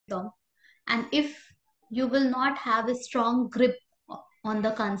term. And if you will not have a strong grip on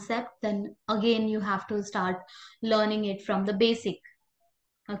the concept, then again you have to start learning it from the basic.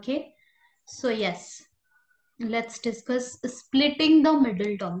 Okay, so yes, let's discuss splitting the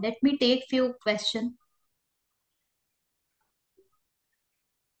middle term. Let me take few questions.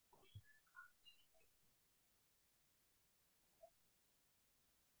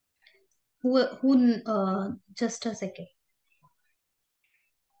 Just a second.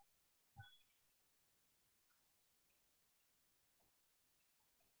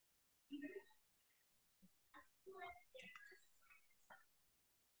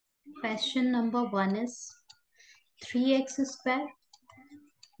 Question number 1 is 3x square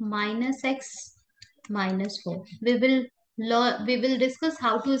minus x minus 4. We will discuss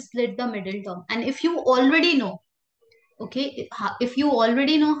how to split the middle term. And if you already know, okay, if you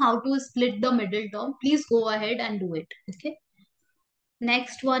already know how to split the middle term, please go ahead and do it. Okay.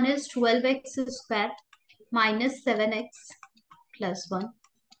 Next one is 12x square minus 7x plus 1.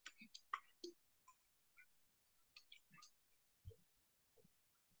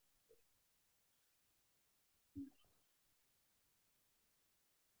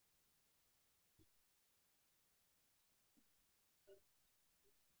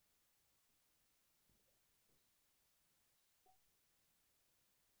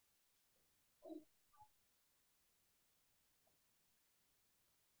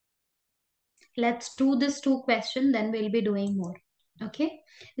 Let's do this 2 question, then we'll be doing more. Okay.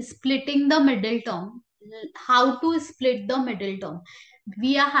 Splitting the middle term. How to split the middle term?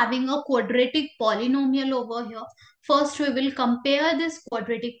 We are having a quadratic polynomial over here. First, we will compare this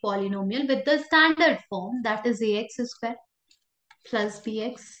quadratic polynomial with the standard form, that is ax square plus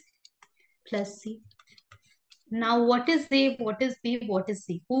bx plus c. Now, what is a, what is b, what is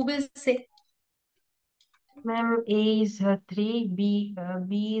c? Who will say? Ma'am, A is 3, B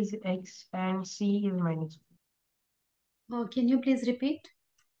is X, and C is minus 4. Oh, can you please repeat?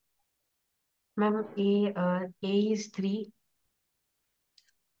 Ma'am, A is 3,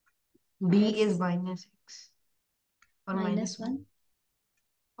 B is Yes, minus X or minus minus 1,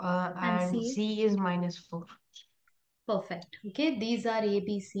 1 and and c. C is minus 4. Perfect. Okay, these are A,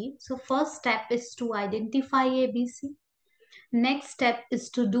 B, C. So first step is to identify A, B, C. Next step is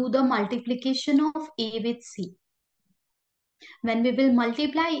to do the multiplication of A with C. When we will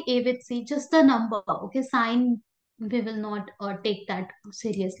multiply A with C, just the number, okay, sign, we will not take that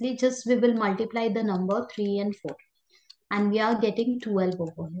seriously. Just we will multiply the number 3 and 4. And we are getting 12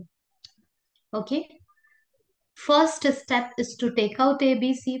 over here. Okay. First step is to take out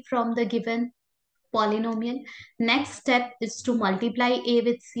ABC from the given polynomial. Next step is to multiply A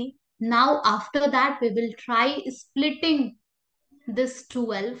with C. Now after that we will try splitting this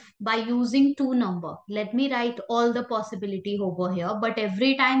 12 by using two number. Let me write all the possibility over here, but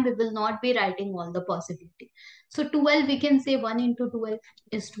every time we will not be writing all the possibility. So 12 we can say 1 into 12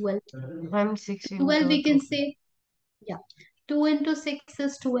 is 12. Ma'am, 6 12 into we can 2. say, yeah, 2 into 6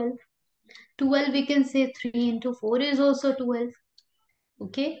 is 12. 12 we can say 3 into 4 is also 12.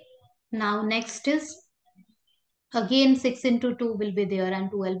 Okay. Now next is again 6 into 2 will be there and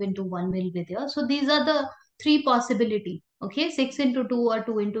 12 into 1 will be there. So these are the three possibility. Okay, 6 into 2 or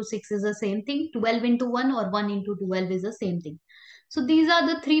 2 into 6 is the same thing. 12 into 1 or 1 into 12 is the same thing. So these are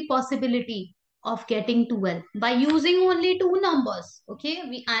the three possibility of getting 12 by using only two numbers.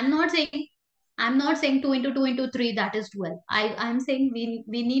 Okay, I'm not saying 2 into 2 into 3 that is 12. I'm saying we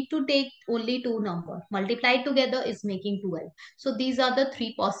need to take only two number. Multiply together is making 12. So these are the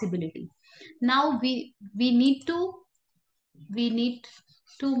three possibility. Now we need to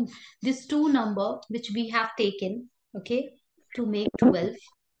this two number which we have taken, okay, to make 12,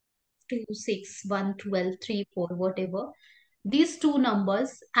 2, 6, 1, 12, 3, 4, whatever. These two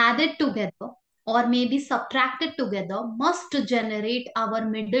numbers added together or maybe subtracted together must generate our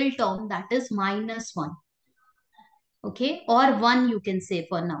middle term, that is minus 1. Okay, or 1 you can say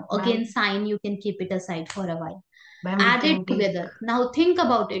for now. Again, Ma'am, sign you can keep it aside for a while. we Add can it take, together. Now think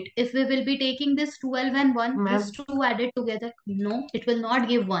about it. If we will be taking this 12 and 1, this ma'am, 2 added together, no, it will not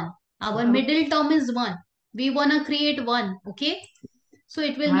give 1. Our ma'am, middle term is 1. We want to create 1. Okay. So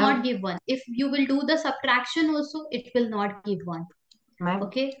it will not ma'am, give 1. If you will do the subtraction also, it will not give 1. ma'am,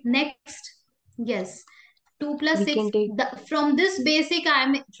 Okay. Next. Yes. 2 plus we 6. can take, From this basic, I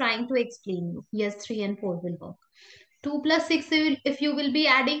am trying to explain you. Yes, 3 and 4 will work. 2 plus 6, if you will be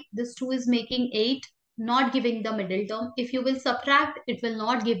adding, this 2 is making 8, not giving the middle term. If you will subtract, it will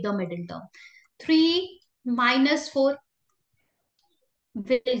not give the middle term. 3 minus 4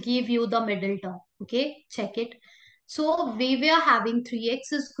 will give you the middle term. Okay, check it. So we were having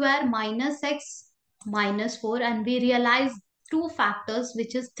 3x square minus x minus 4, and we realized two factors,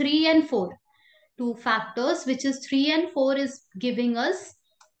 which is 3 and 4. Two factors, which is 3 and 4, is giving us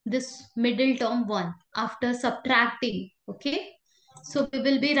this middle term 1 after subtracting. Okay. So we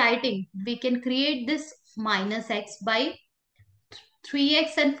will be writing, we can create this minus x by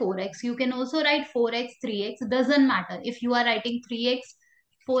 3x and 4x. You can also write 4x, 3x. Doesn't matter if you are writing 3x,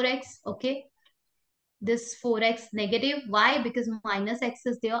 4x. Okay. This 4x negative. Why? Because minus x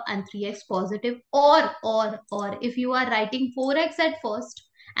is there and 3x positive. Or if you are writing 4x at first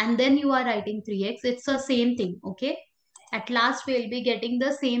and then you are writing 3x, it's the same thing. Okay. At last we'll be getting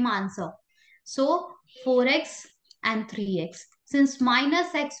the same answer. So 4x and 3x. Since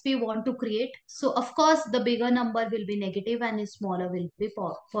minus x we want to create, so of course the bigger number will be negative and smaller will be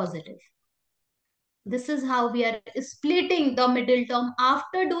positive. This is how we are splitting the middle term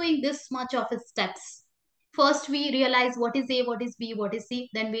after doing this much of steps. First, we realize what is A, what is B, what is C.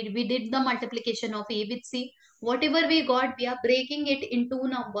 Then we did the multiplication of A with C. Whatever we got, we are breaking it in two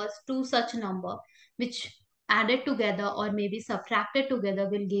numbers, two such number, which added together or maybe subtracted together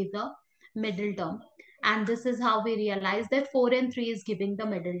will give the middle term. And this is how we realize that 4 and 3 is giving the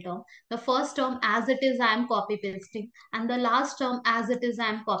middle term. The first term as it is, I am copy pasting. And the last term as it is, I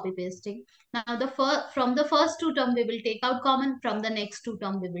am copy pasting. Now, from the first two term, we will take out common. From the next two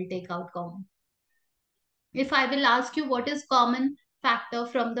term, we will take out common. If I will ask you what is common factor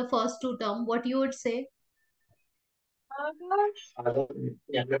from the first two term, what you would say?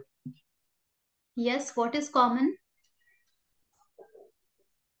 Yes, what is common?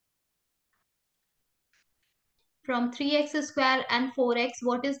 From 3x square and 4x,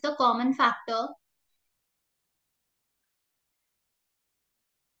 what is the common factor?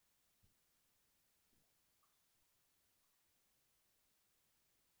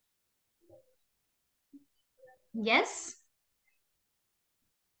 Yes?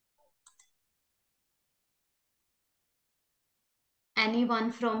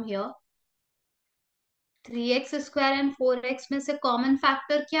 Anyone from here? 3x square and 4x में से common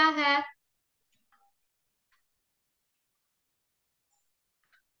factor क्या है?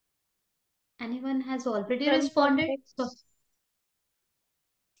 Anyone has already responded? So,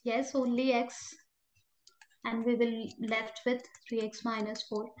 yes, only x. And we will left with 3x minus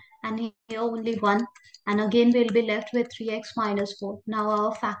 4, and here only 1, and again we'll be left with 3x minus 4. Now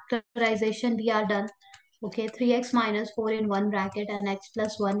our factorization we are done. Okay, 3x minus 4 in one bracket and x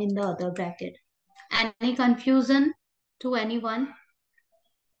plus 1 in the other bracket. Any confusion to anyone?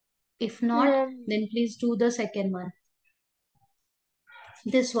 If not, then please do the second one.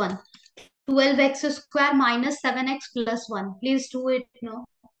 This one, 12x square minus 7x plus 1. Please do it. No.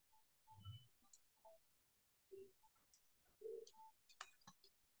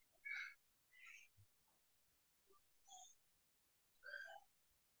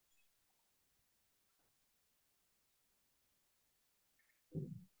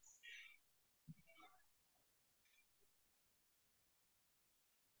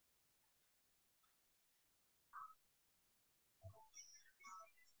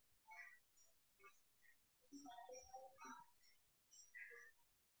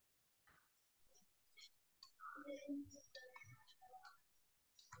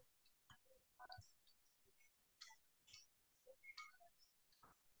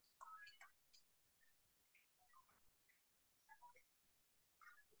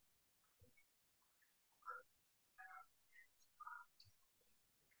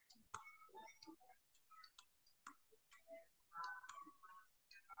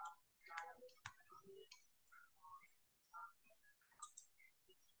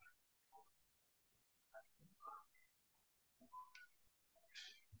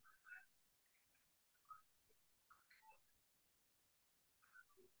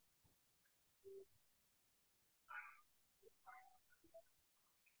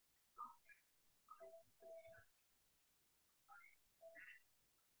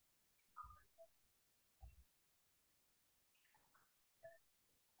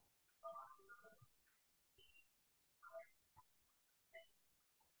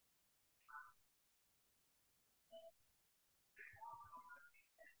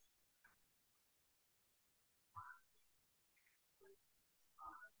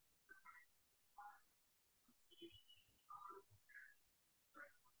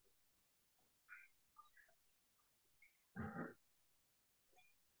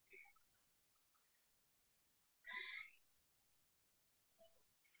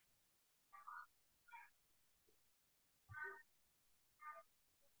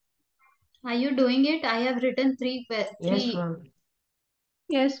 Are you doing it? I have written three. Yes, ma'am.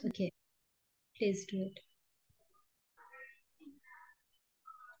 Yes. Okay, please do it.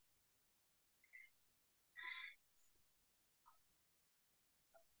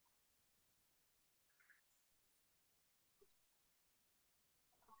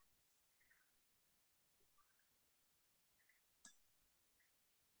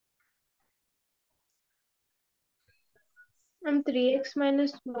 And 3x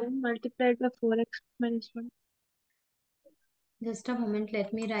minus 1 multiplied by 4x minus 1. Just a moment,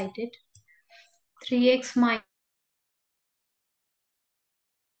 let me write it. 3x minus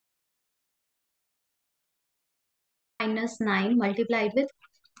 1 minus 9 multiplied with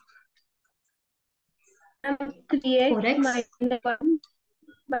And 3x 4x. minus 1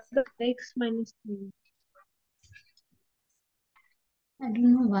 by the 4x minus 9. I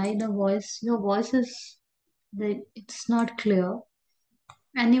don't know why your voice is, it's not clear.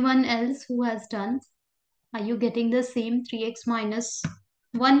 Anyone else who has done? Are you getting the same 3x minus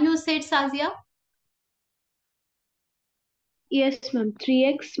 1 you said, Sazia? Yes, ma'am.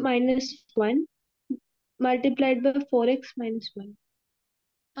 3x minus 1 multiplied by 4x minus 1.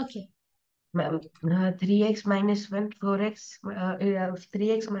 Okay. Ma'am, 3x minus 1, 4x,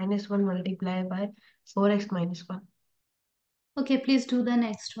 3x minus 1 multiplied by 4x minus 1. Okay, please do the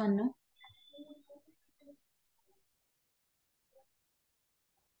next one now.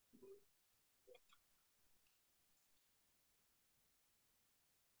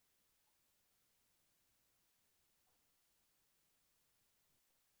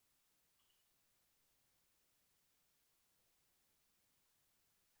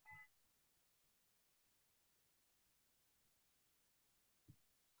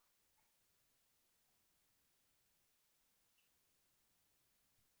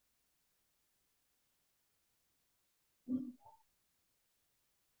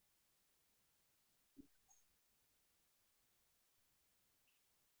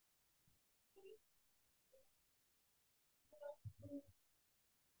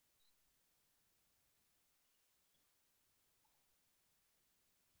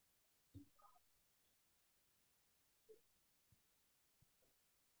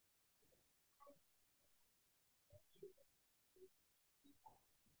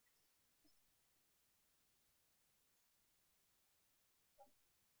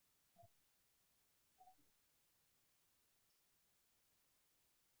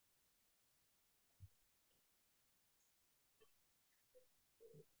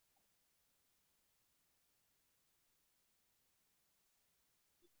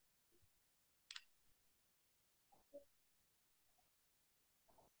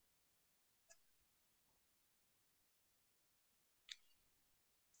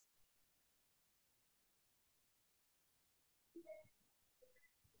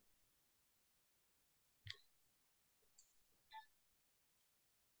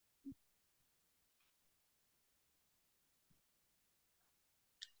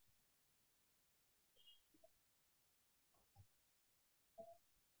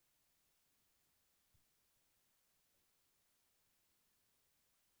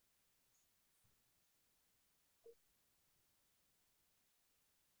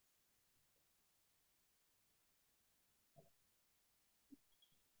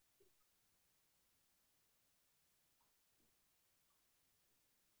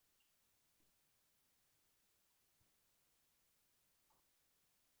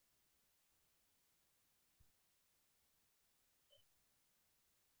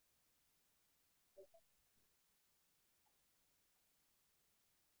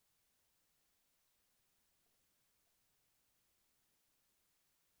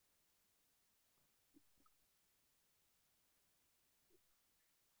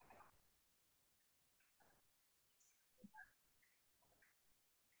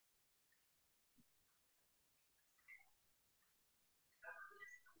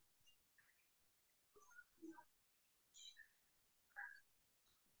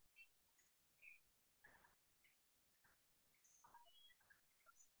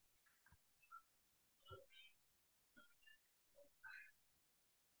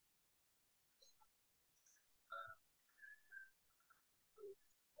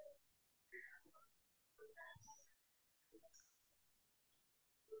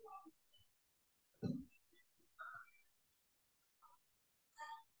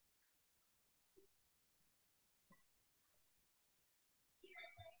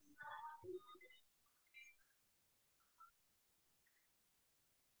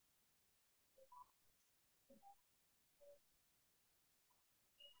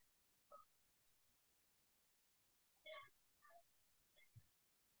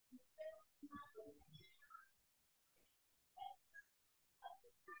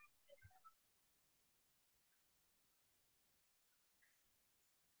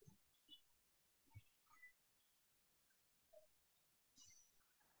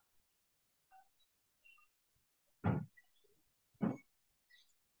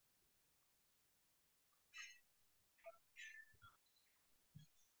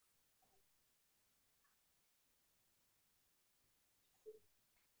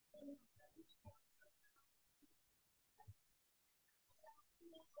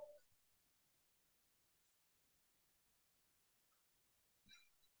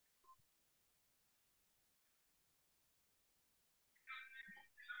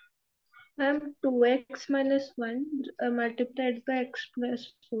 Ma'am, 2x minus 1 multiplied by x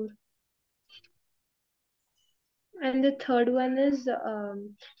plus 4. And the third one is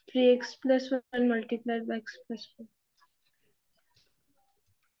 3x plus 1 multiplied by x plus 4.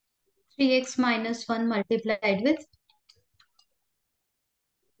 3x minus 1 multiplied with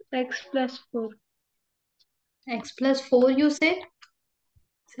X plus 4. x plus 4, you said,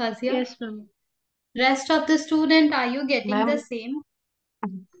 Sazia? Yes, ma'am. Rest of the student, are you getting the Ma'am, same?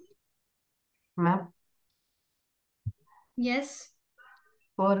 ma'am, Yes.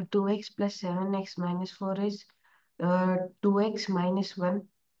 for 2x plus 7x minus 4 is 2x minus 1,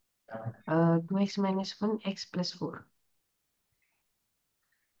 2x minus 1, x plus 4.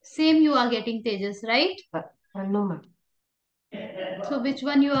 Same you are getting, Tejas, right? No, ma'am. So which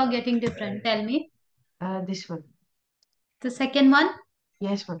one you are getting different? Tell me. This one. The second one?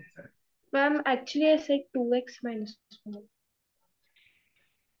 Yes, ma'am. Ma'am, actually I said 2x minus 1.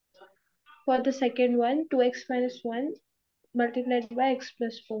 For the second one, 2x minus 1 multiplied by x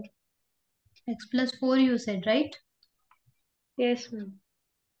plus 4. X plus 4 you said, right? Yes, ma'am.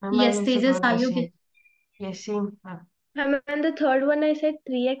 Ma'am, I Yes, also Tejas, got are the you same. Yes, same, ma'am. And the third one I said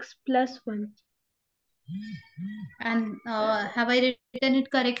 3x plus 1. and have I written it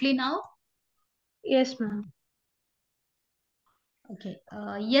correctly now? Yes, ma'am. Okay.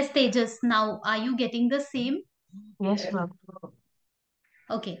 Yes, Tejas, now are you getting the same? Yes, ma'am.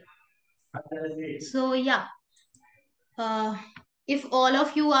 Okay. So yeah, uh, if all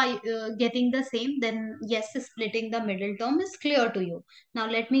of you are getting the same, then yes, splitting the middle term is clear to you. Now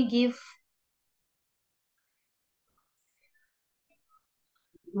let me give.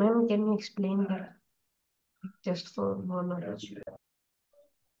 Ma'am, can you explain that just for more knowledge?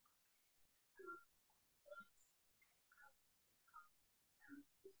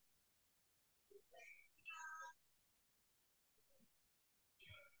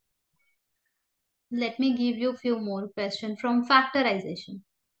 Let me give you few more questions from factorization.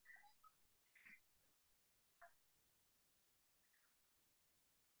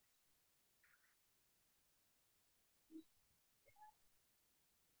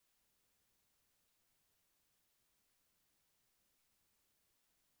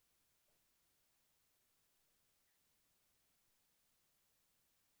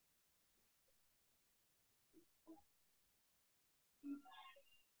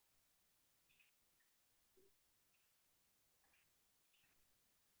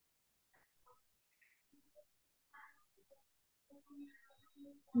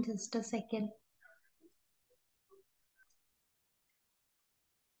 Just a second.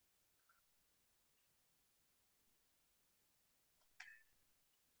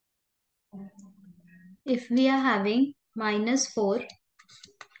 If we are having minus 4x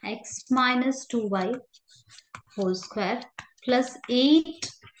minus 2y whole square plus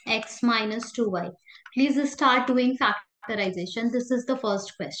 8x minus 2y. Please start doing factorization. This is the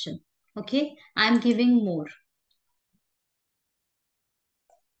first question. Okay, I'm giving more.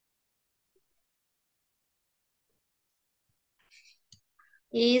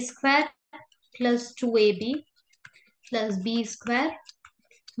 A square plus 2ab plus b square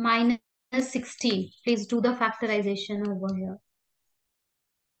minus 16. Please do the factorization over here.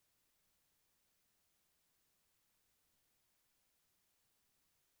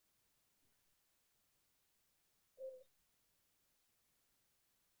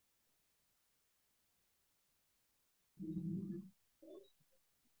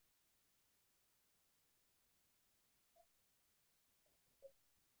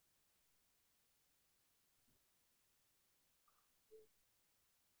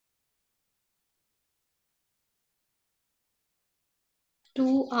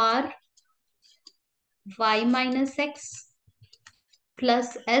 Two r y minus x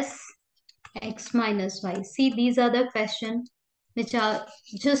plus s x minus y. See, these are the questions which are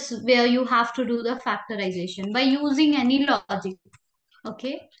just where you have to do the factorization by using any logic.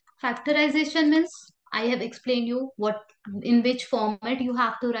 Okay, factorization means I have explained you what in which format you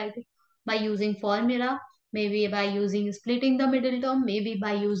have to write it, by using formula, maybe by using splitting the middle term, maybe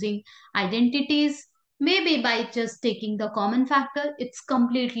by using identities, maybe by just taking the common factor. It's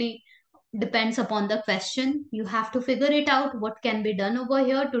completely depends upon the question. You have to figure it out what can be done over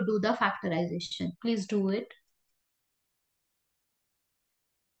here to do the factorization. Please do it.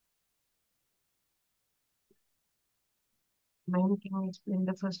 Ma'am, can you explain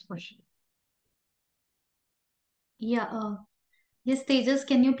the first question? Yeah. Yes, Tejas,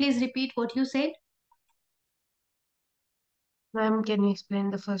 can you please repeat what you said? Ma'am, can you explain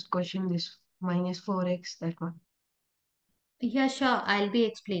the first question, this minus 4x, that one? Yeah, sure. I'll be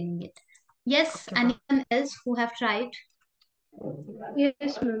explaining it. Yes, Okay, ma'am. anyone else who have tried?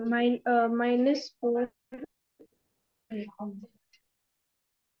 Yes, ma'am. Minus 4.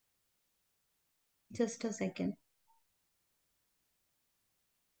 Just a second.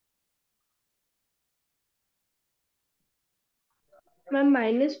 Ma'am,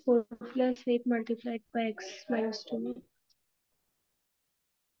 minus 4 plus 8 multiplied by x minus 2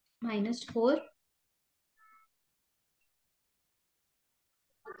 Minus 4.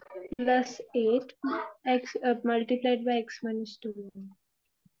 plus 8 x multiplied by x minus 2.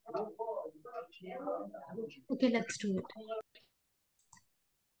 Okay, let's do it.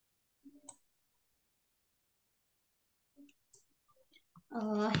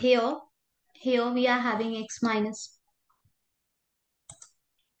 Here we are having x minus.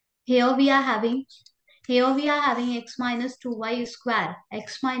 Here we are having x minus 2y square.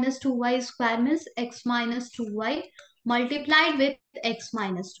 X minus 2y square means x minus 2y multiplied with x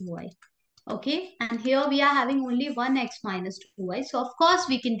minus 2y. Okay, and here we are having only one x minus 2y. So of course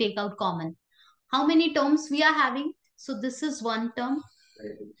we can take out common. How many terms we are having? So this is one term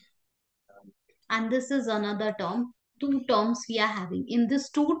and this is another term. Two terms we are having. In these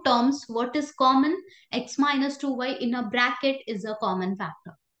two terms, what is common? X minus 2y in a bracket is a common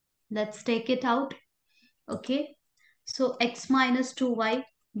factor. Let's take it out. Okay. So x minus 2y,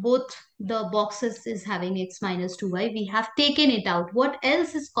 both the boxes is having x minus 2y. We have taken it out. What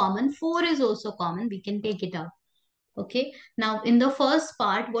else is common? 4 is also common. We can take it out. Okay. Now in the first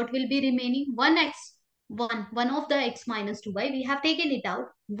part, what will be remaining? 1 of the x minus 2y. We have taken it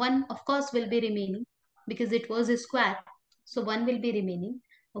out. 1 of course will be remaining because it was a square. So 1 will be remaining.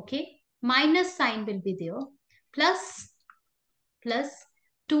 Okay. Minus sign will be there. Plus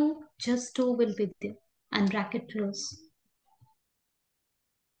 2, just 2 will be there and bracket close.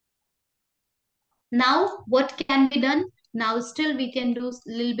 Now what can be done? Now still we can do a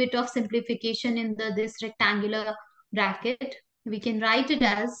little bit of simplification in this rectangular bracket. We can write it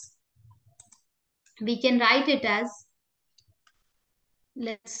as, let's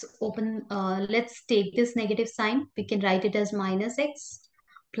take this negative sign. We can write it as minus x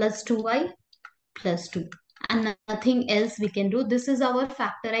plus 2y plus 2 and nothing else we can do. This is our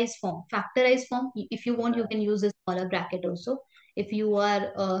factorized form. If you want, you can use a smaller bracket also. If you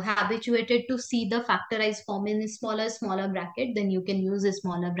are habituated to see the factorized form in a smaller bracket, then you can use a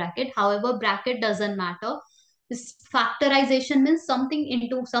smaller bracket. However, bracket doesn't matter. This factorization means something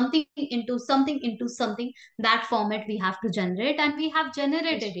into something into something into something. That format we have to generate and we have Yes,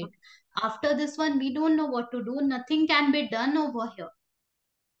 generated it. ma'am. After this one, we don't know what to do. Nothing can be done over here.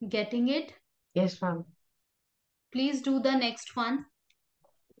 Getting it? Yes, ma'am. Please do the next one.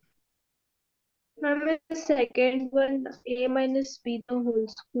 Ma'am, the second one, a minus b the whole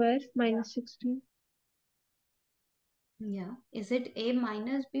square minus 16. Yeah. Is it a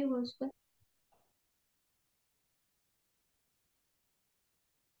minus b whole square?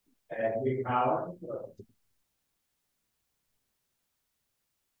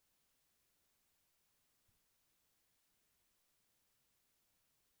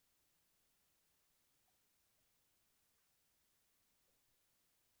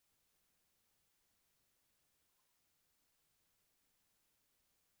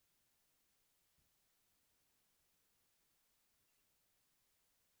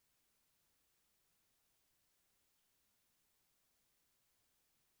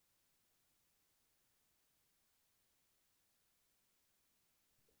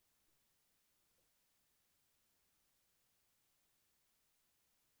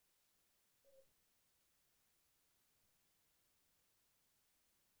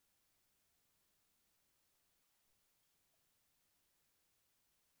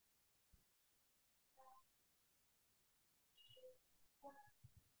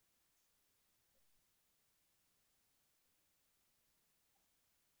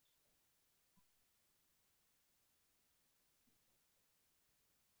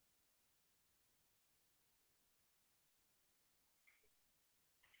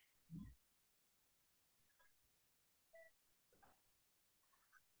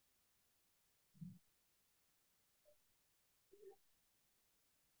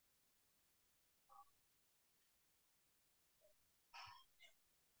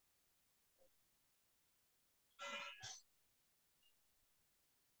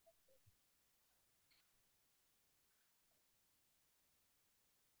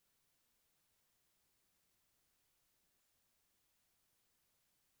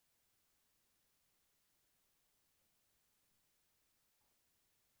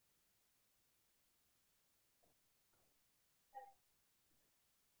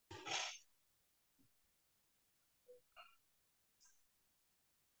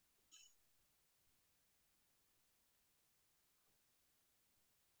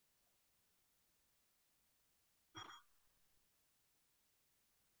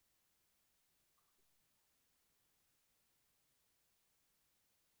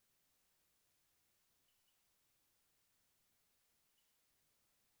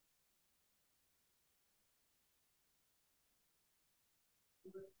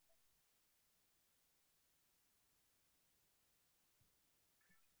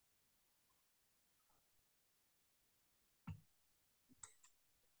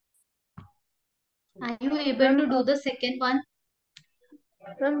 Are you able Ma'am, to do the second one?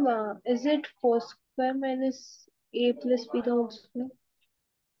 is it 4 square minus a plus b the whole square?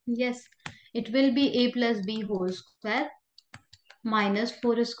 Yes, it will be a plus b whole square minus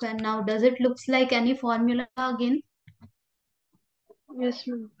 4 square. Now, does it looks like any formula again? Yes,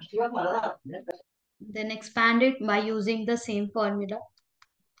 ma'am. Then expand it by using the same formula.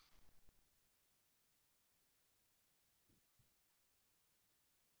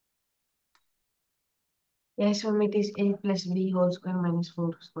 Yes, ma'am, it is a plus b whole square minus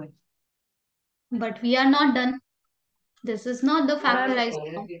 4 square. But we are not done. This is not the Ma'am, factorized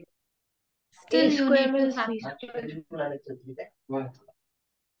form. a Still, you square need to minus b factor. square.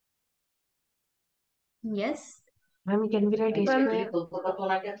 Yes. Ma'am, can we write a Ma'am,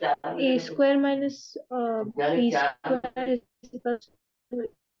 square? a square minus b square is equal to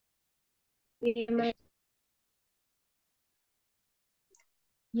a minus.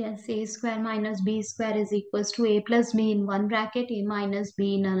 Yes, a square minus b square is equals to a plus b in one bracket, a minus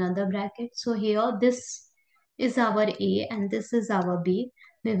b in another bracket. So here this is our a and this is our b.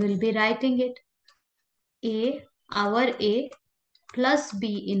 We will be writing it our a plus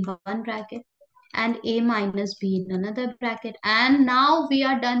b in one bracket and a minus b in another bracket. And now we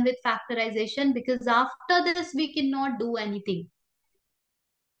are done with factorization because after this we cannot do anything.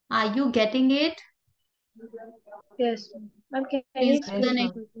 Are you getting it? Yes, ma'am. Can you Please do the Yes, explain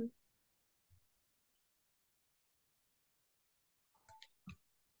next. ma'am. it?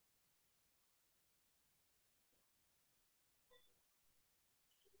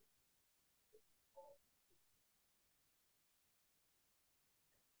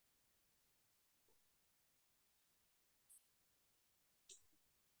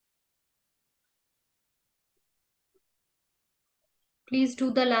 Please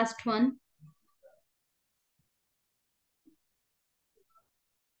do the last one.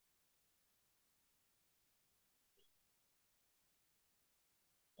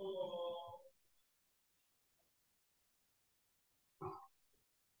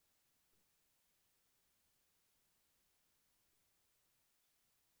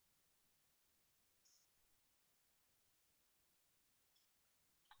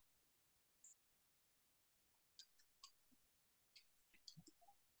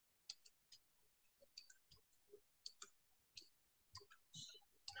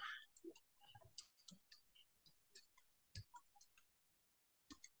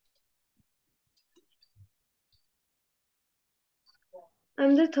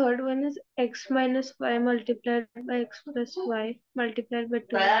 And the third one is x minus y multiplied by x plus y multiplied by 2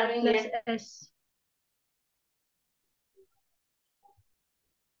 plus s.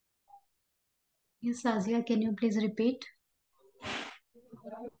 Yes, Azia, can you please repeat?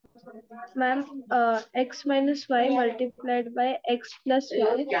 Ma'am, x minus y multiplied by x plus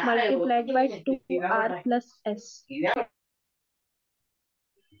y multiplied by 2r plus s.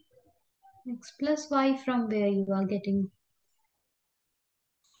 X plus y from where you are getting,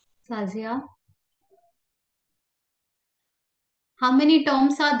 Sazia? How many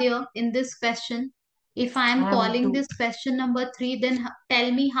terms are there in this question? If I am Ma'am, calling 2. this question number 3, then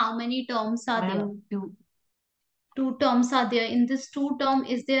tell me how many terms are there? Ma'am, 2. Two terms are there. In this two term,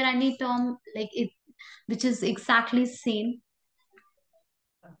 is there any term like it which is exactly same?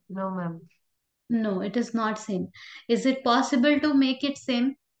 No, ma'am. No, it is not same. Is it possible to make it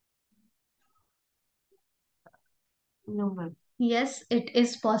same? No, ma'am. Yes, it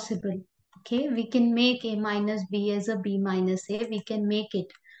is possible. Okay, we can make a minus b as a b minus a. We can make it.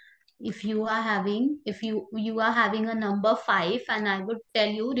 If you are having a number 5 and I would tell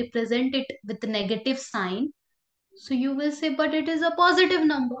you represent it with a negative sign, so you will say but it is a positive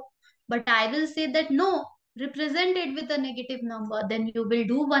number, but I will say that no, represent it with a negative number. Then you will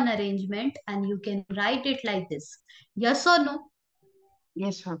do one arrangement and you can write it like this. Yes or no?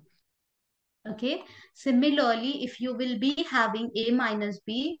 Yes, ma'am. Okay. Similarly, if you will be having a minus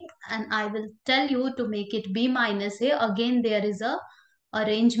b and I will tell you to make it b minus a, again there is a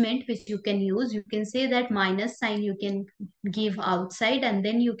arrangement which you can use. You can say that minus sign you can give outside and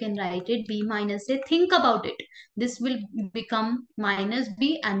then you can write it b minus a. Think about it. This will become minus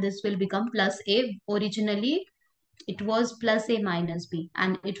b and this will become plus a. Originally, it was plus a minus b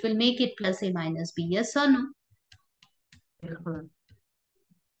and it will make it plus a minus b. Yes or no? Yes, ma'am.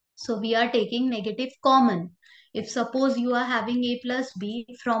 So we are taking negative common. If suppose you are having a plus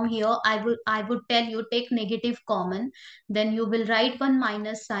b, from here I would tell you take negative common, then you will write one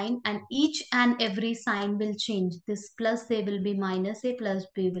minus sign and each and every sign will change. This plus a will be minus a, plus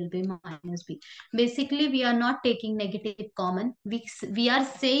b will be minus b. Basically we are not taking negative common. We are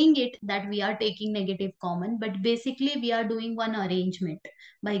saying it that we are taking negative common, but basically we are doing one arrangement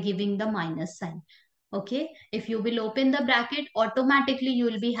by giving the minus sign. Okay, if you will open the bracket, automatically you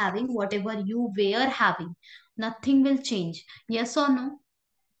will be having whatever you were having. Nothing will change. Yes or no?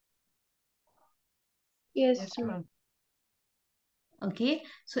 Yes, Yes, ma'am. ma'am. Okay,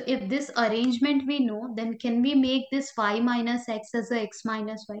 so if this arrangement we know, then can we make this y minus x as a x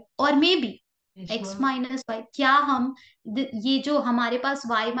minus y? Or maybe Yes, x ma'am. minus y, क्या हम ये जो हमारे पास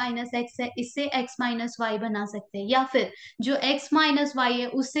y minus x है इससे x minus y बना सकते हैं, या फिर जो x minus y है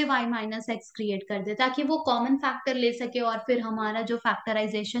उससे y minus x क्रिएट कर दे ताकि वो कॉमन फैक्टर ले सके और फिर हमारा जो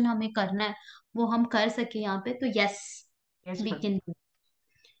फैक्टराइजेशन हमें करना है वो हम कर सके यहाँ पे. तो yes, Yes, we ma'am. can do.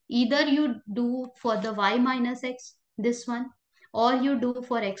 Either you do for the y minus x, this one, or you do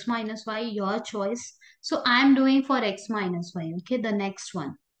for x minus y, your choice. So I am doing for x minus y. Okay, the next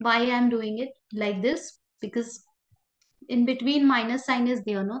one. Why I am doing it like this? Because in between minus sign is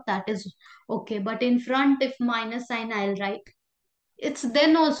there, no? That is okay. But in front, if minus sign I'll write, it's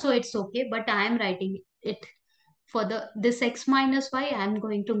then also it's okay. But I am writing it for the this x minus y. I am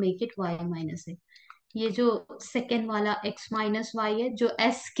going to make it y minus x. ये जो second वाला x minus Y है जो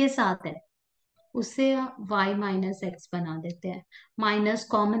s के साथ है उसे y minus x बना देते हैं. माइनस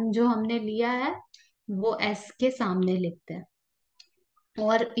कॉमन जो हमने लिया है वो s के सामने लिखते हैं.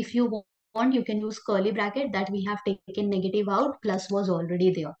 और if you want you can use curly bracket that we have taken negative out, plus was already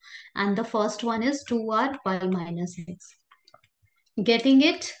there, and the first one is 2r y minus x. Getting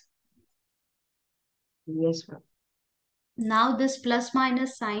it? Yes, ma'am. Now this plus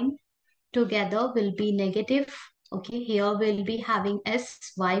minus sign together will be negative. Okay, here we'll be having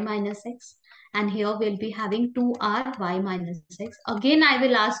s y minus x, and here we'll be having 2r y minus x. Again, I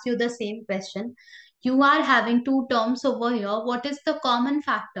will ask you the same question. You are having two terms over here. What is the common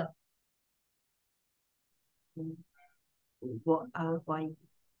factor? Y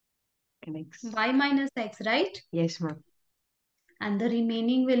and X. Y minus x, right? Yes, ma'am. And the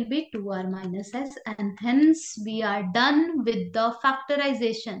remaining will be 2r minus s, and hence we are done with the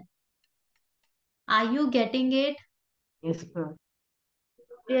factorization. Are you getting it? Yes, ma'am.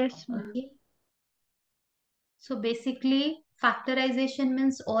 Yes, ma'am. Okay. So basically factorisation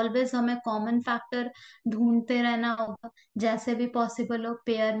means always हमें common factor ढूंढते रहना होगा, जैसे भी possible हो,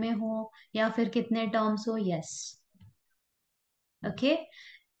 pair में हो या फिर कितने टर्म्स हो. Yes. Okay,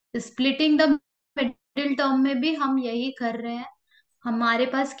 splitting the middle term में भी हम यही कर रहे हैं. हमारे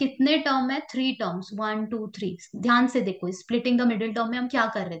पास कितने टर्म है? Three terms, 1 2 3. ध्यान से देखो, स्प्लिटिंग द मिडिल टर्म में हम क्या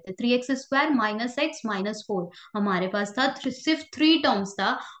कर रहे थे? 3x² माइनस एक्स माइनस 4 हमारे पास था. सिर्फ थ्री टर्म्स था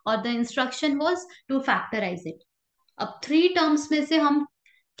और the instruction was to factorise it. अब थ्री टर्म्स में से हम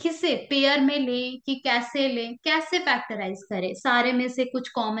किसे पेयर में ले कि कैसे ले, कैसे फैक्टराइज करें? सारे में से कुछ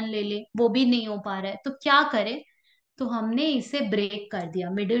कॉमन ले ले, वो भी नहीं हो पा रहा है, तो क्या करें? तो हमने इसे ब्रेक कर दिया,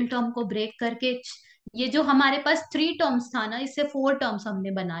 मिडिल टर्म को ब्रेक करके. ये जो हमारे पास थ्री टर्म्स था ना, इससे फोर टर्म्स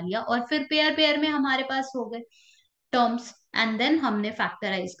हमने बना लिया और फिर पेयर पेयर में हमारे पास हो गए टर्म्स, एंड देन हमने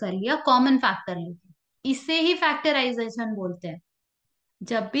फैक्टराइज कर लिया, कॉमन फैक्टर लेके. इसे ही फैक्टराइजेशन बोलते हैं.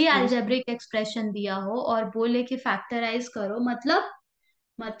 जब भी Yes, ma'am. अलजेब्रिक एक्सप्रेशन दिया हो और बोले कि फैक्टराइज करो,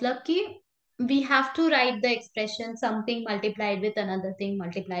 मतलब कि we have to write the expression something multiplied with another thing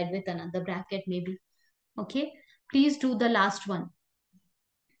multiplied with another bracket maybe. Okay, please do the last one.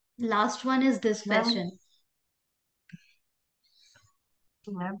 Last one is this Ma'am, question.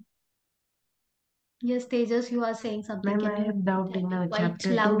 ma'am, Yes, Tejas, you are saying something. ma'am, Can I you have doubt tell in me quite chapter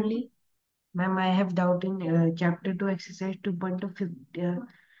 2. loudly? Ma'am, I have doubt in chapter 2 exercise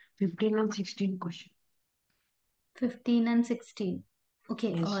 2.15 and 16 question. 15 and 16.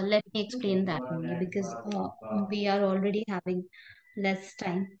 Okay, Yes. let me explain that only because we are already having less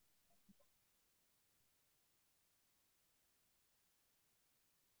time.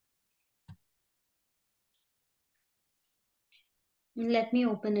 Let me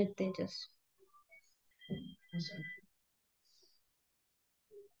open it, Tejas. Yes, ma'am.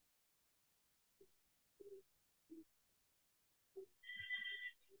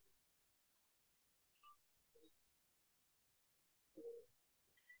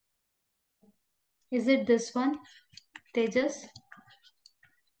 Is it this one, Tejas?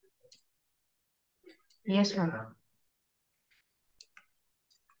 Yes, ma'am.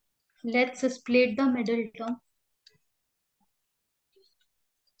 Let's split the middle term.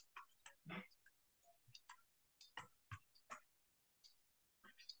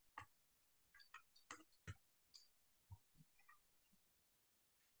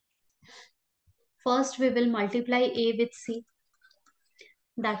 First, we will multiply A with C.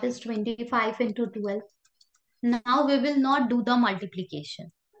 That is 25 into 12. Now we will not do the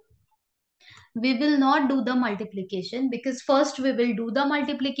multiplication. We will not do the multiplication because first we will do the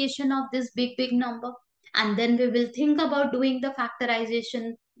multiplication of this big number, and then we will think about doing the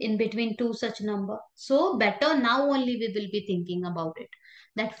factorization in between two such number. So better now only we will be thinking about it.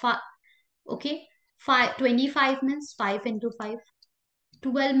 That okay, 25 means 5 into 5.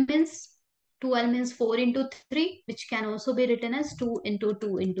 12 means 4 into 3, which can also be written as 2 into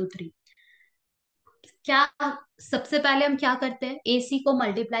 2 into 3. क्या सबसे पहले हम क्या करते हैं, AC को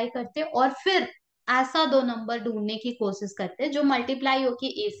multiply करते हैं और फिर ऐसा दो नंबर ढूंढने की कोशिश करते हैं जो मल्टीप्लाई होके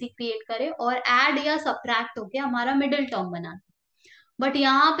AC क्रिएट करे और ऐड या सब्ट्रैक्ट होके हमारा मिडिल टर्म बना दे. बट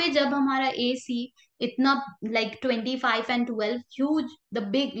यहाँ पे जब हमारा AC इतना like 25 and 12 huge the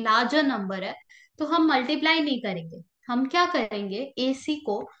big larger number है, तो हम मल्टीप्लाई नहीं करेंगे. हम क्या करेंगे, AC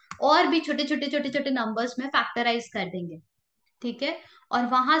को और भी छोटे छोटे छोटे छोटे नंबर्स में फैक्टराइज कर देंगे. ठीक है, और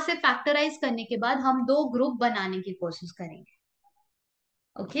वहां से फैक्टराइज करने के बाद हम दो ग्रुप बनाने की कोशिश करेंगे.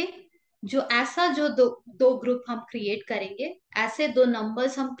 ओके, जो दो दो ग्रुप हम क्रिएट करेंगे, ऐसे दो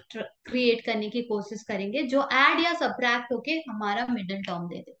नंबर्स हम क्रिएट करने की कोशिश करेंगे जो ऐड या सब्ट्रैक्ट होके हमारा मिडिल टर्म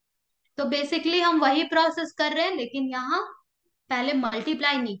दे दे. तो बेसिकली हम वही प्रोसेस कर रहे हैं, लेकिन यहाँ पहले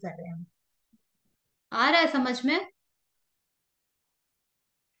मल्टीप्लाई नहीं कर रहे हैं हम. आ रहा है समझ में?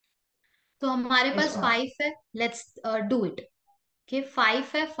 तो हमारे Yes, पास ma'am. 5 है, लेट्स डू इट. ओके,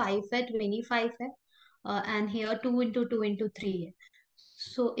 5 है 25 है, एंड हियर 2 into 2 into 3 है.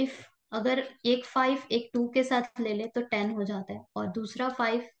 सो इफ अगर एक 5 एक 2 के साथ ले ले तो 10 हो जाता है, और दूसरा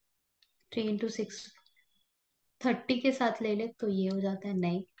 5 3 into 6 30 के साथ ले ले तो ये हो जाता है.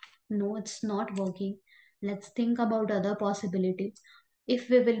 नहीं, no, it's not working. Let's think about other possibility.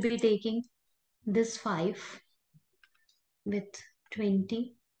 If we will be taking this 5 with 20,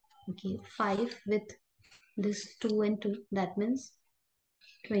 okay, 5 with this 2 and 2, that means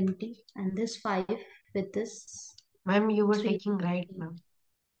 20, and this 5 with this Ma'am, you were 3. taking right, ma'am.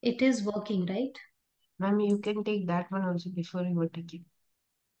 It is working, right? Ma'am, you can take that one also before you were taking.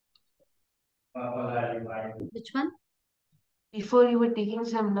 Which one? Before you were taking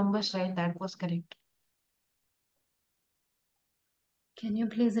some numbers right, that was correct. Can you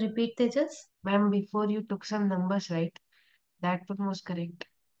please repeat, Tejas? Ma'am, before you took some numbers right, that one was correct.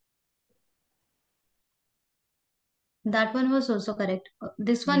 That one was also correct.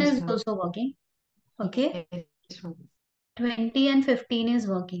 This one Yes, is ma'am. also working. Okay, Yes, ma'am. 20 and 15 is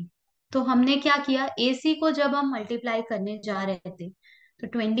working. तो हमने क्या किया, AC को जब हम multiply करने जा रहे थे तो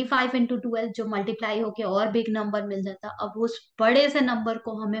 25 into 12 जो मल्टीप्लाई होके और बिग नंबर मिल जाता. अब उस बड़े से नंबर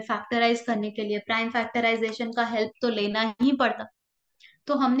को हमें फैक्टराइज करने के लिए प्राइम फैक्टराइजेशन का हेल्प तो लेना ही पड़ता.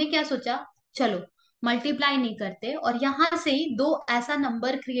 तो हमने क्या सोचा, चलो मल्टीप्लाई नहीं करते और यहां से ही दो ऐसा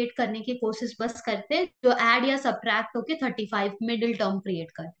नंबर क्रिएट करने की कोशिश बस करते जो ऐड या सब्ट्रैक्ट होके 35 मिडिल टर्म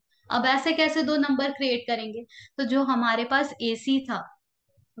क्रिएट कर. अब ऐसे कैसे दो नंबर क्रिएट करेंगे, तो जो हमारे पास AC था,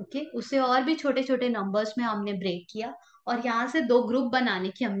 ओके, उसे और भी छोटे छोटे नंबर्स में हमने ब्रेक किया और यहाँ से दो ग्रुप बनाने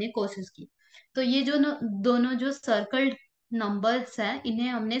की हमने कोशिश की. तो ये जो दोनों जो सर्कल्ड नंबर्स हैं इन्हें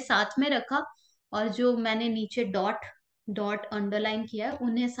हमने साथ में रखा, और जो मैंने नीचे डॉट डॉट अंडरलाइन किया है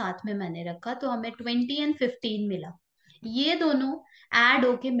उन्हें साथ में मैंने रखा, तो हमें 20 एंड 15 मिला. ये दोनों ऐड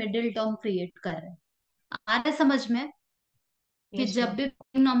होके मिडिल टर्म क्रिएट कर रहे हैं. आ रहा है समझ में कि Yes, जब ma'am.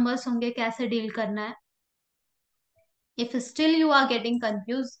 भी नंबर्स होंगे कैसे डील करना है. If still you are getting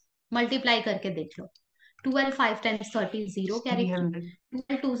confuse, multiply करके देख लो. 12 5 times 30 0 It's carry 300.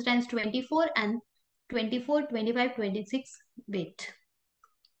 12 2 times 24 and 24 25 26. Wait,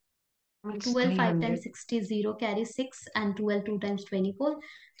 It's 12 5 times 300. 60 0 carry 6 and 12 2 times 24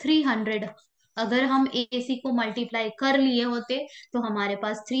 300. अगर हम AC को मल्टीप्लाई कर लिए होते तो हमारे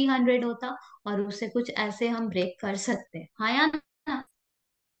पास 300 होता, और उसे कुछ ऐसे हम ब्रेक कर सकते. हाँ या ना?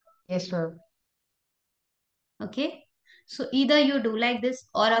 Yes, ma'am. Okay, so either you do like this,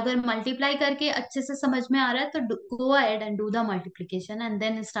 और अगर मल्टीप्लाई करके अच्छे से समझ में आ रहा है तो go ahead and do the multiplication and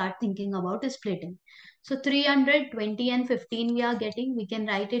then start thinking about splitting. So 300, 20 and 15 we are getting. We can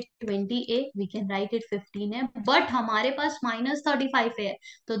write it 20A, we can write it 15A, but हमारे पास -35 है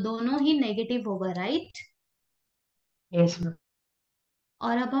तो दोनों ही नेगेटिव होगा, राइट? Yes, ma'am.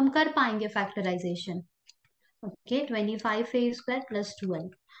 और अब हम कर पाएंगे factorisation. Okay, 25A² plus 12.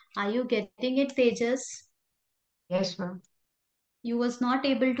 Are you getting it, Tejas? Yes, ma'am. You was not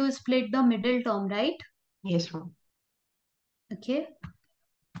able to split the middle term, right? Yes, ma'am. Okay,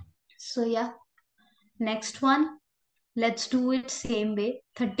 so yeah, next one, let's do it same way.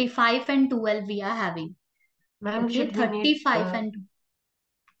 35 and 12 we are having. Ma'am, Okay, should we need 35 and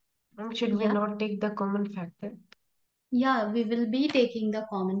ma'am, should we yeah, not take the common factor? Yeah, we will be taking the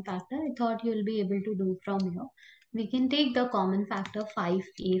common factor. I thought you will be able to do from here. We can take the common factor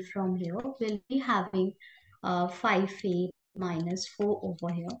 5a from here. We'll be having 5a minus 4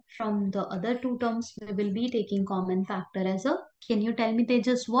 over here. From the other two terms, we will be taking common factor as a, can you tell me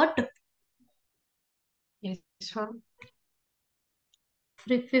Tejas what? Yes, ma'am.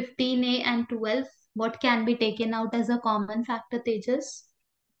 15a and 12, what can be taken out as a common factor Tejas?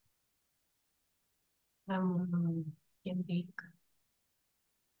 Can take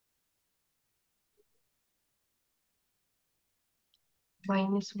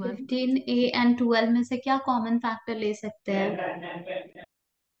 -1. 15a and 12 में से क्या common factor ले सकते हैं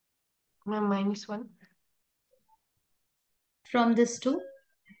Ma'am, -1. from this two?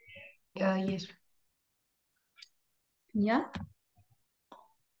 Yes. Yeah.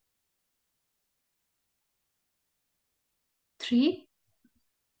 3.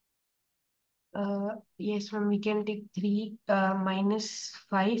 Yes, ma'am. We can take 3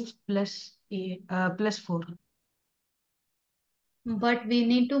 -5 plus 4. But we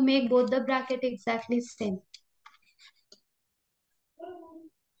need to make both the bracket exactly same.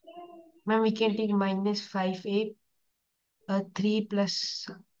 Ma'am, we can take -5a 3 plus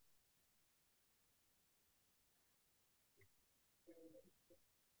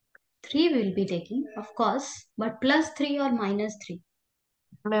 3 will be taking, of course, but plus 3 or minus 3?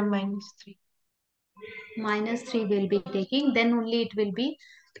 ma'am -3. Minus 3 will be taking, then only it will be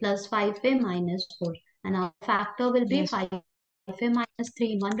plus 5a minus 4. And our factor will be Yes, 5a minus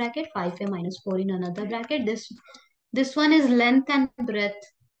 3 in one bracket, 5a minus 4 in another bracket. This one is length and breadth,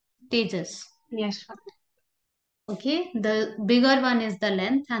 Tejas. yes, Okay, the bigger one is the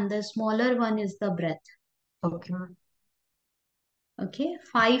length and the smaller one is the breadth. okay, ma'am. Okay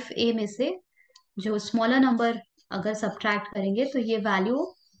 5a में से जो smaller number अगर subtract करेंगे तो ये value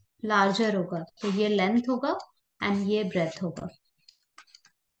larger होगा, तो ये लेंथ होगा एंड ये ब्रेथ होगा.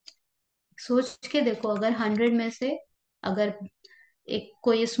 सोच के देखो, अगर 100 में से अगर एक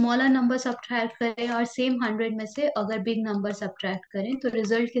कोई स्मॉलर नंबर सब्ट्रैक्ट करे और सेम 100 में से अगर बिग नंबर सब्ट्रैक्ट करें तो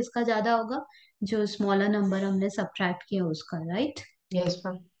रिजल्ट किसका ज्यादा होगा? जो स्मॉलर नंबर हमने सब्ट्रैक्ट किया उसका, right? Yes,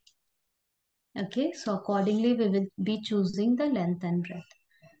 ma'am. Okay, so accordingly we will be choosing the length and breadth.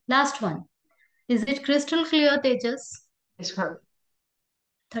 Last one. Is it crystal clear, Tejas? Yes, ma'am.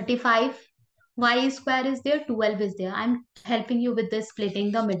 35 y square is there, 12 is there. I'm helping you with this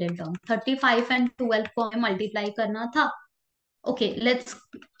splitting the middle term. 35 and 12 को हमें multiply करना था. Okay, let's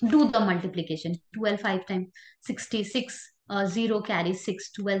do the multiplication. 12 5 times 66, 0 carries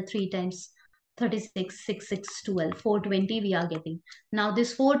 6, 12 3 times 36, 6 6 12, 420 we are getting. Now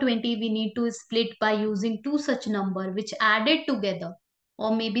this 420 we need to split by using two such number which added together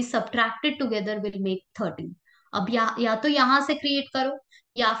or maybe subtracted together will make 13. अब या तो यहाँ से create करो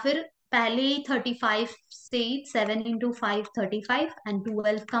या फिर पहले ही 35 से 7 इंटू 5 35 एंड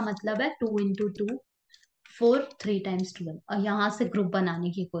 12 का मतलब है 2 इंटू 2 4 3 टाइम्स 12 और यहाँ से ग्रुप बनाने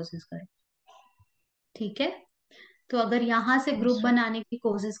की कोशिश करो. ठीक है, तो अगर यहाँ से Yes, ग्रुप sir. बनाने की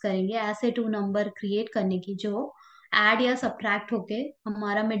कोशिश करेंगे ऐसे टू नंबर क्रिएट करने की जो ऐड या सब्ट्रैक्ट होके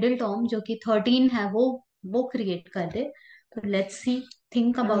हमारा मिडिल टर्म जो कि 13 है वो क्रिएट कर दे. तो let's see,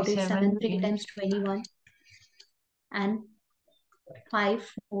 think Ma'am, about it. 7 7 3 and times 21 and 5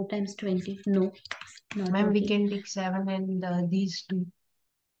 4 times 20. No, not ma'am, we working. can take 7 and these two.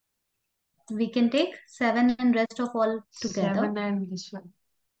 We can take 7 and rest of all together. 7 and this one.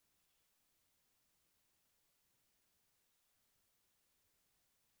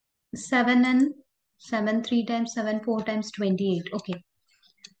 7 and 7 3 times 7 4 times 28. Okay,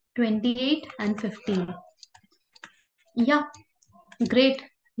 28 and 15. Yeah, great.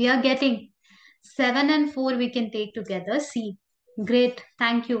 We are getting 7 and 4 we can take together. See, great.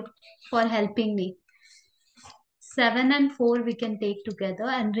 Thank you for helping me. 7 and 4 we can take together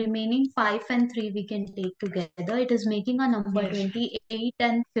and remaining 5 and 3 we can take together. It is making a number Yes, 28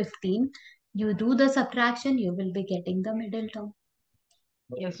 and 15. You do the subtraction, you will be getting the middle term.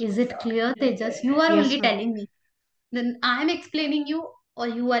 yes, Is it clear, Tejas? You are yes, only ma'am. telling me. Then I am explaining you or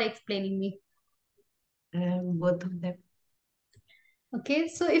you are explaining me. Both of them. Okay,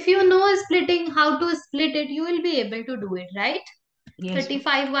 so if you know splitting, how to split it, you will be able to do it, right? Yes, ma'am.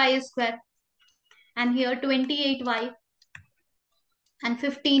 35y square and here 28y and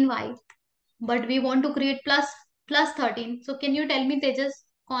 15y. But we want to create plus 13. So can you tell me, Tejas,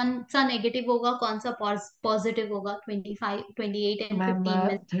 कौन सा negative होगा कौन सा positive होगा 25 28 and Ma'am, 15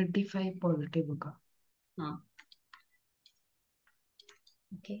 में? 35 positive होगा. हाँ.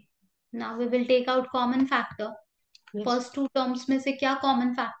 Okay, now we will take out common factor. Yes, first to terms में से क्या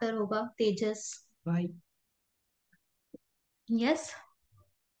कॉमन फैक्टर होगा तेजस? y. Yes,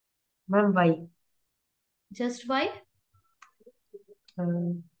 Ma'am, y. Just Y.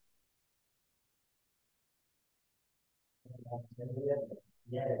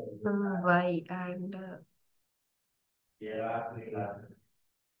 Y and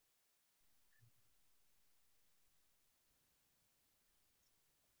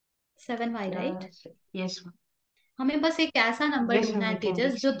 7y, right? yes, हमें बस एक ऐसा नंबर yes, ढूंढना है we can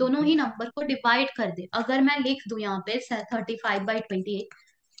तेजस take जो दोनों ही 75. नंबर को डिवाइड कर दे. अगर मैं लिख दूं यहाँ पे 35/28,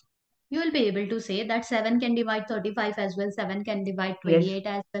 you will be able to say that 7 can divide 35 as well, 7 can divide Yes, 28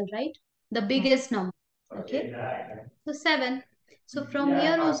 as well, right? The yes, biggest number. Okay, so 7. So from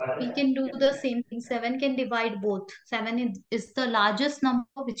here also we can do the same thing. 7 can divide both. 7 is the largest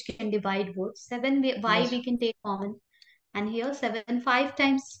number which can divide both. 7 why yes, we can take common, and here 7 5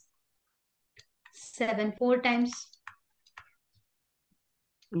 times, 7 4 times.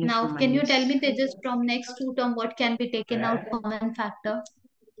 yes, Now can you tell me, minus. Tejas, from next two term what can be taken out common factor?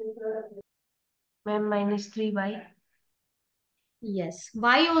 Ma'am, minus 3y. Yes,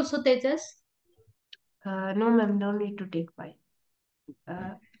 why also, Tejas? No, ma'am, don't need to take y.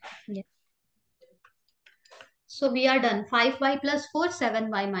 Yes. So we are done. 5y plus 4,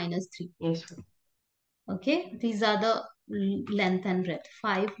 7y minus 3. Yes, ma'am. Okay, these are the length and breadth.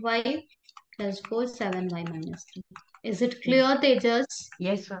 5y plus 4, 7y minus 3. Is it clear, Tejas?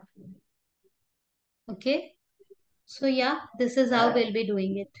 Yes, ma'am. Okay. So yeah, this is how we'll be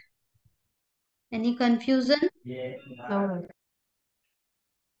doing it. Any confusion? No, ma'am.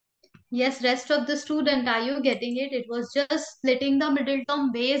 Yes, rest of the student, are you getting it? It was just splitting the middle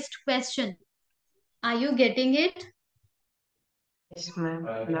term based question. Are you getting it? Yes, ma'am.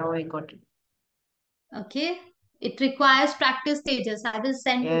 Now I got it. Okay. It requires practice stages. I will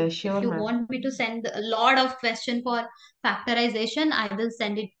send Yeah, you. sure, If you ma'am. want me to send a lot of question for factorization, I will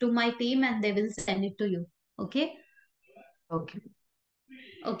send it to my team and they will send it to you. Okay. Okay.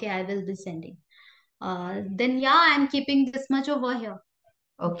 Okay, I will be sending. Then yeah, I'm keeping this much over here.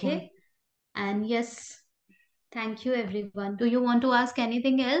 Okay, ma'am. Okay. And yes, thank you everyone. Do you want to ask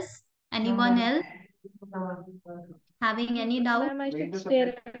anything else? No, Anyone ma'am. else No, having any doubt? Ma'am, I should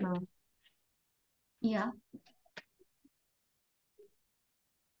stay. no. Yeah.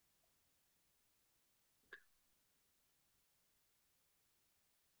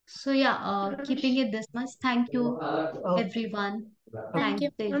 So yeah, keeping it this much. Thank you Okay. everyone. Okay. Thanks,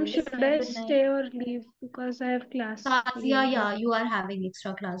 Ma'am, Tejas. should I stay or leave because I have class? Yeah, yeah, you are having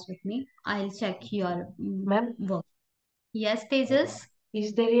extra class with me. I'll check your Ma'am, work. Yes, Tejas.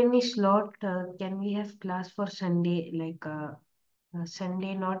 is there any slot? Can we have class for Sunday, like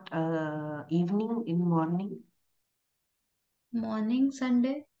Sunday, not evening, in morning? Morning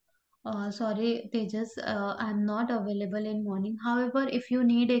Sunday. Sorry, Tejas, I'm not available in morning. However, if you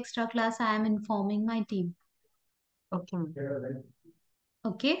need extra class, I am informing my team. Okay, ma'am.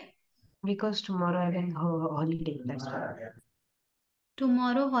 Okay? Because tomorrow I have a holiday. That's why.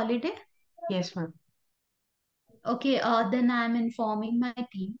 Tomorrow holiday? Yes, ma'am. Okay, then I am informing my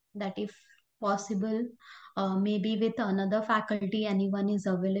team that if possible, maybe with another faculty, anyone is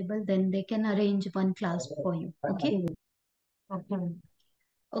available, then they can arrange one class for you. Okay? Okay, ma'am.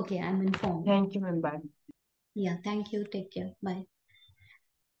 Okay, I'm informed. Thank you, ma'am. Bye. Yeah, thank you. Take care. Bye.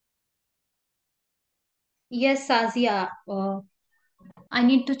 Yes, Sazia, I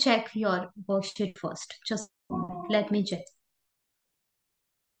need to check your worksheet first. Just a moment. Let me check.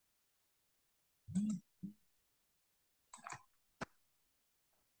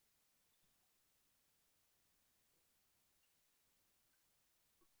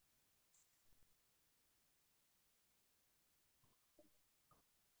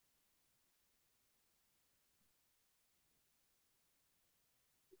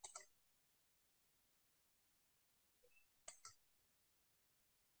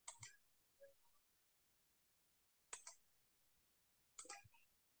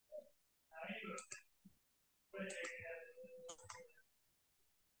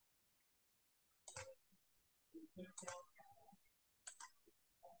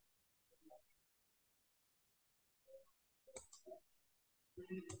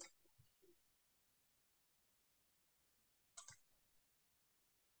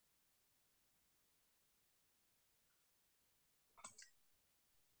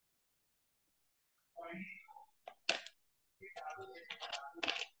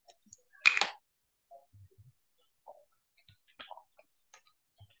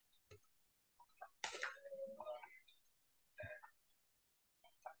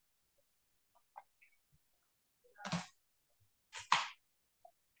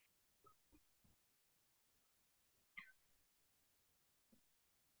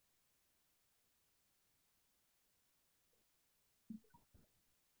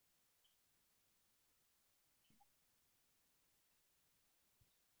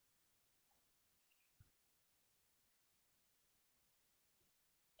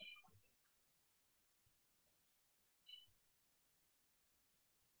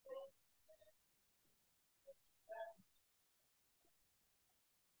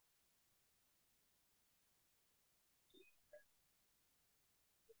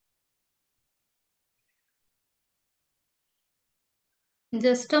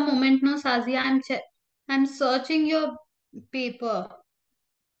 Just a moment, no, Sazia. I'm searching your paper,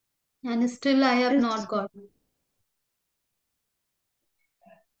 and still I have Yes, not got.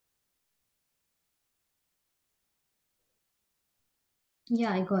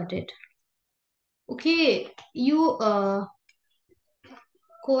 Yeah, I got it. Okay, you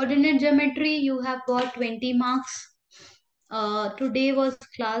coordinate geometry. You have got 20 marks. Today was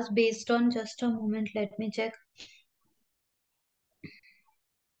class based on, just a moment. Let me check.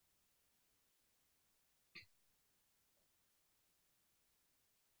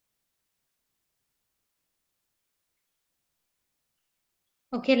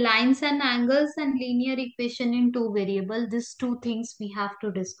 Okay, lines and angles and linear equation in two variable. These two things we have to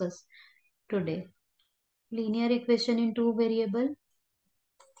discuss today. Linear equation in two variable.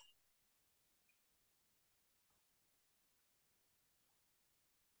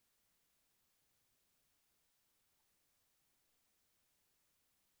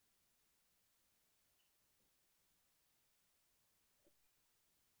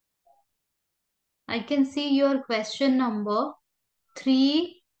 I can see your question number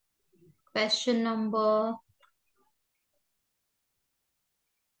 3, question number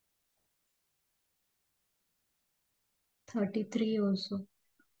 33 also.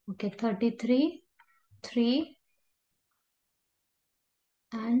 Okay, 33, 3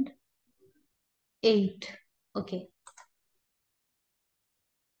 and 8. Okay.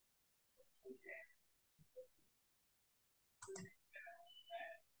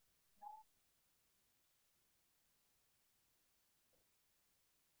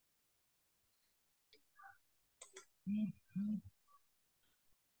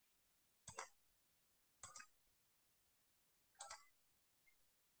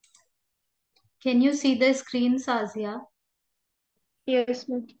 Can you see the screen, Sazia? yes,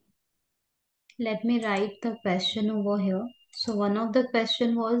 ma'am. Let me write the question over here. So one of the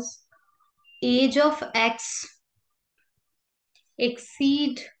question was age of X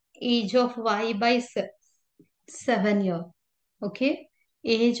exceed age of Y by 7 year. Okay.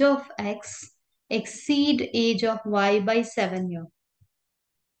 Age of X exceed age of Y by 7 year.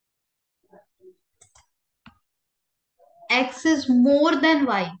 X is more than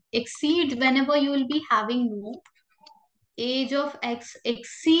Y. Exceed whenever you will be having no. Age of X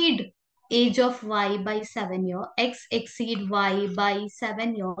exceed age of Y by 7 year. X exceed Y by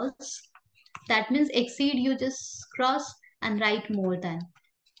 7 years. That means exceed, you just cross and write more than.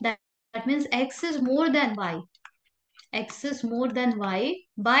 That means X is more than Y. X is more than Y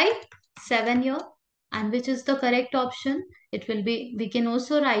by 7 year. And which is the correct option? It will be, we can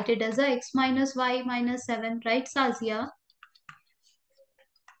also write it as a X minus Y minus 7, right, Sazia?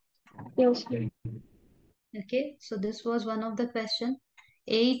 Yes, ma'am. Okay, so this was one of the question.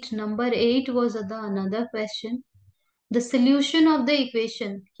 8, number 8 was the another question. The solution of the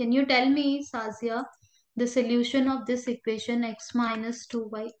equation. Can you tell me, Sazia, the solution of this equation x minus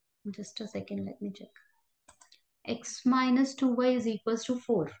 2y? Just a second, let me check. X minus 2y is equals to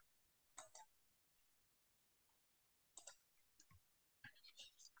 4.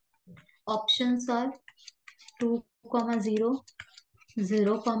 Options are 2, 0,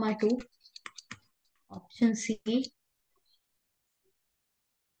 0, 2. Option C,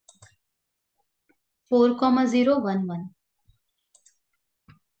 4, 0, 1, 1.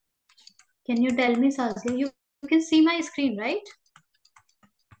 Can you tell me, Sazia? You can see my screen, right?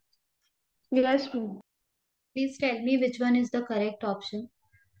 Yes, ma'am. Please tell me which one is the correct option.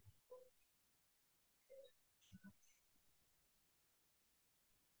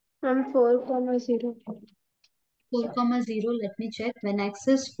 Ma'am, 4, 0. 4, 0. Let me check. When x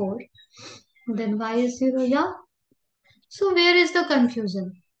is 4, then y is 0. Yeah. So where is the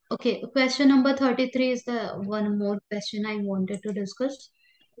confusion? Okay, question number 33 is the one more question I wanted to discuss.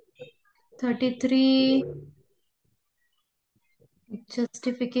 33,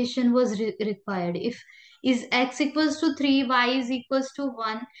 justification was required. If is x equals to 3, y is equals to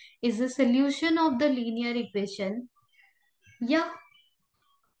 1, is the solution of the linear equation. Yeah,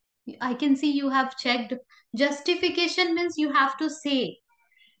 I can see you have checked. Justification means you have to say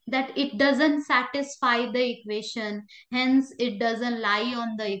that it doesn't satisfy the equation, hence it doesn't lie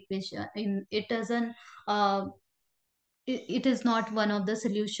on the equation. It doesn't uh, it is not one of the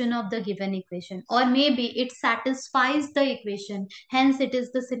solution of the given equation, or maybe it satisfies the equation, hence it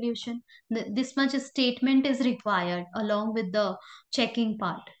is the solution. This much statement is required along with the checking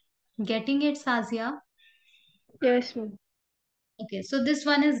part. Getting it, Sazia? Yes, ma'am. Okay, so this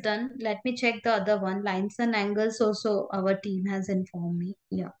one is done. Let me check the other one. Lines and angles also our team has informed me.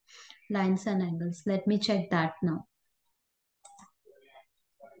 Yeah, lines and angles. Let me check that now.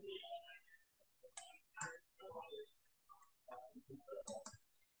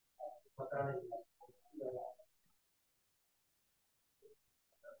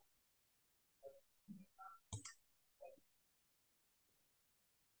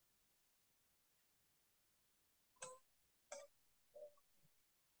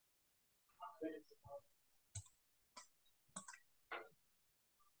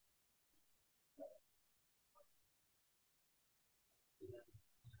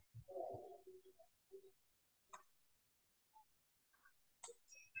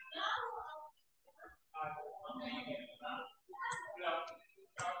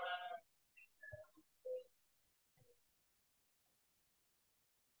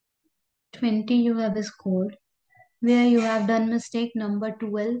 20 you have scored. Where you have done mistake number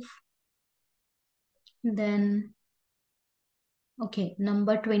 12. Then, okay,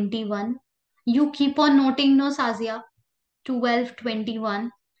 number 21. You keep on noting, no, Sazia? 12,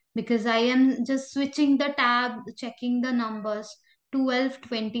 21. Because I am just switching the tab, checking the numbers. 12,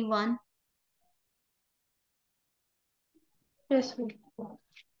 21. Yes, ma'am.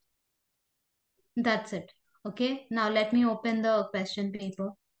 That's it. Okay, now let me open the question paper.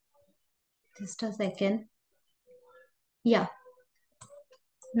 Just a second. Yeah,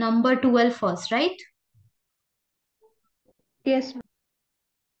 number 12 first, right? Yes, ma'am.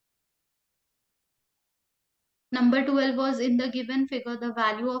 Number 12 was in the given figure, the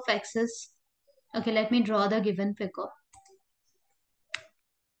value of x is. Okay, let me draw the given figure.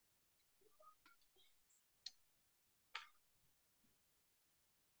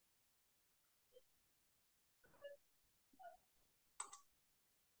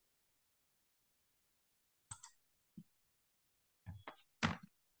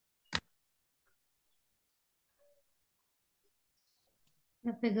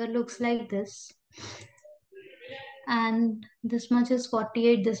 The figure looks like this. And this much is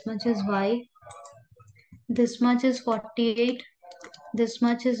 48, this much is y. This much is 48, this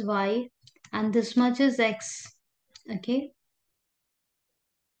much is y. And this much is x. Okay.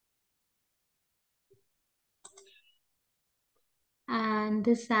 And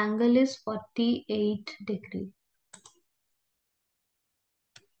this angle is 48 degree.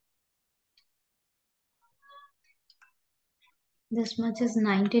 This much is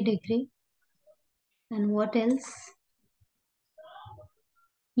 90 degree. And what else?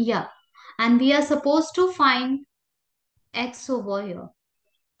 Yeah. And we are supposed to find x over here.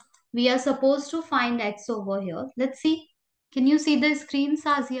 We are supposed to find x over here. Let's see. Can you see the screen,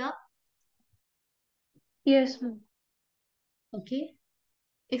 Sazia? Yes, ma'am. Okay.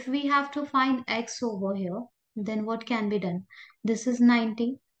 If we have to find x over here, then what can be done? This is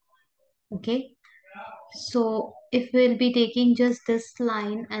 90. Okay. So if we'll be taking just this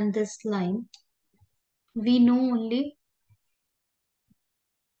line and this line, we know only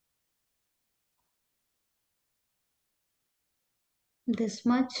this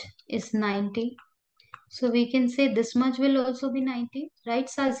much is 90. So we can say this much will also be 90, right,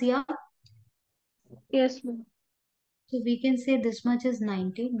 Sazia? Yes, ma'am. So we can say this much is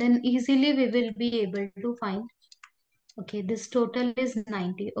 90. Then easily we will be able to find. Okay, this total is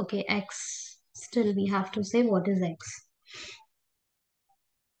 90. Okay, x. Still we have to say what is x.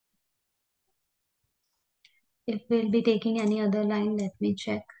 If we'll be taking any other line, let me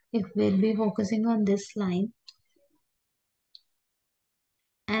check. If we'll be focusing on this line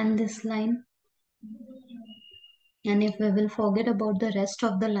and this line, and if we will forget about the rest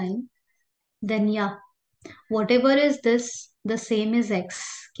of the line, then yeah, whatever is this, the same is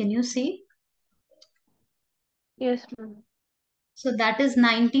x. Can you see? Yes, ma'am. So that is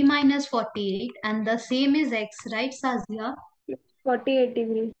 90 minus 48 and the same is x, right, Sazia? 48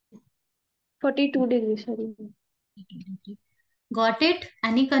 degrees. 42 degrees, sorry. Got it?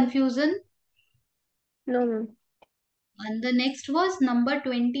 Any confusion? No, ma'am. And the next was number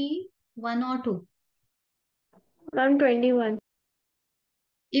 21 or 2. Ma'am, 21.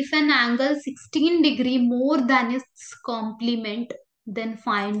 If an angle 16 degree more than its complement, then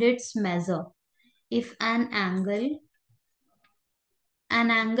find its measure. If an angle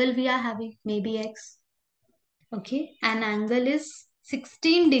we are having maybe x, okay, an angle is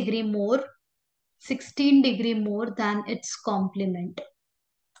 16 degree more than its complement.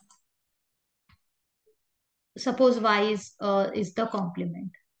 Suppose y is the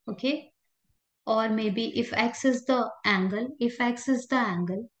complement, okay, or maybe if x is the angle,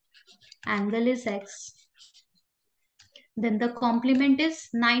 angle is x, then the complement is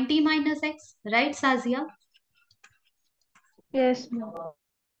 90 minus x, right, Sazia? Yes, ma'am.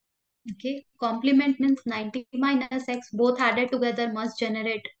 Okay, complement means 90 minus x, both added together must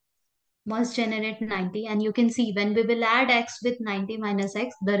generate 90. And you can see when we will add x with 90 minus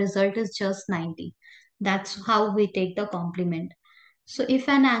x, the result is just 90. That's how we take the complement. So if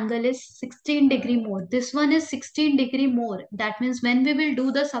an angle is 16 degree more, this one is 16 degree more. That means when we will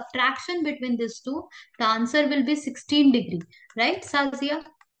do the subtraction between these two, the answer will be 16 degree. Right, Sazia?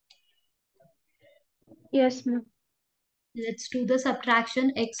 Yes, ma'am. Let's do the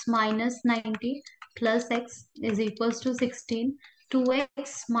subtraction. X minus 90 plus x is equals to 16.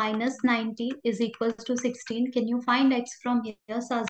 2x minus 90 is equals to 16. Can you find x from here, Sazia?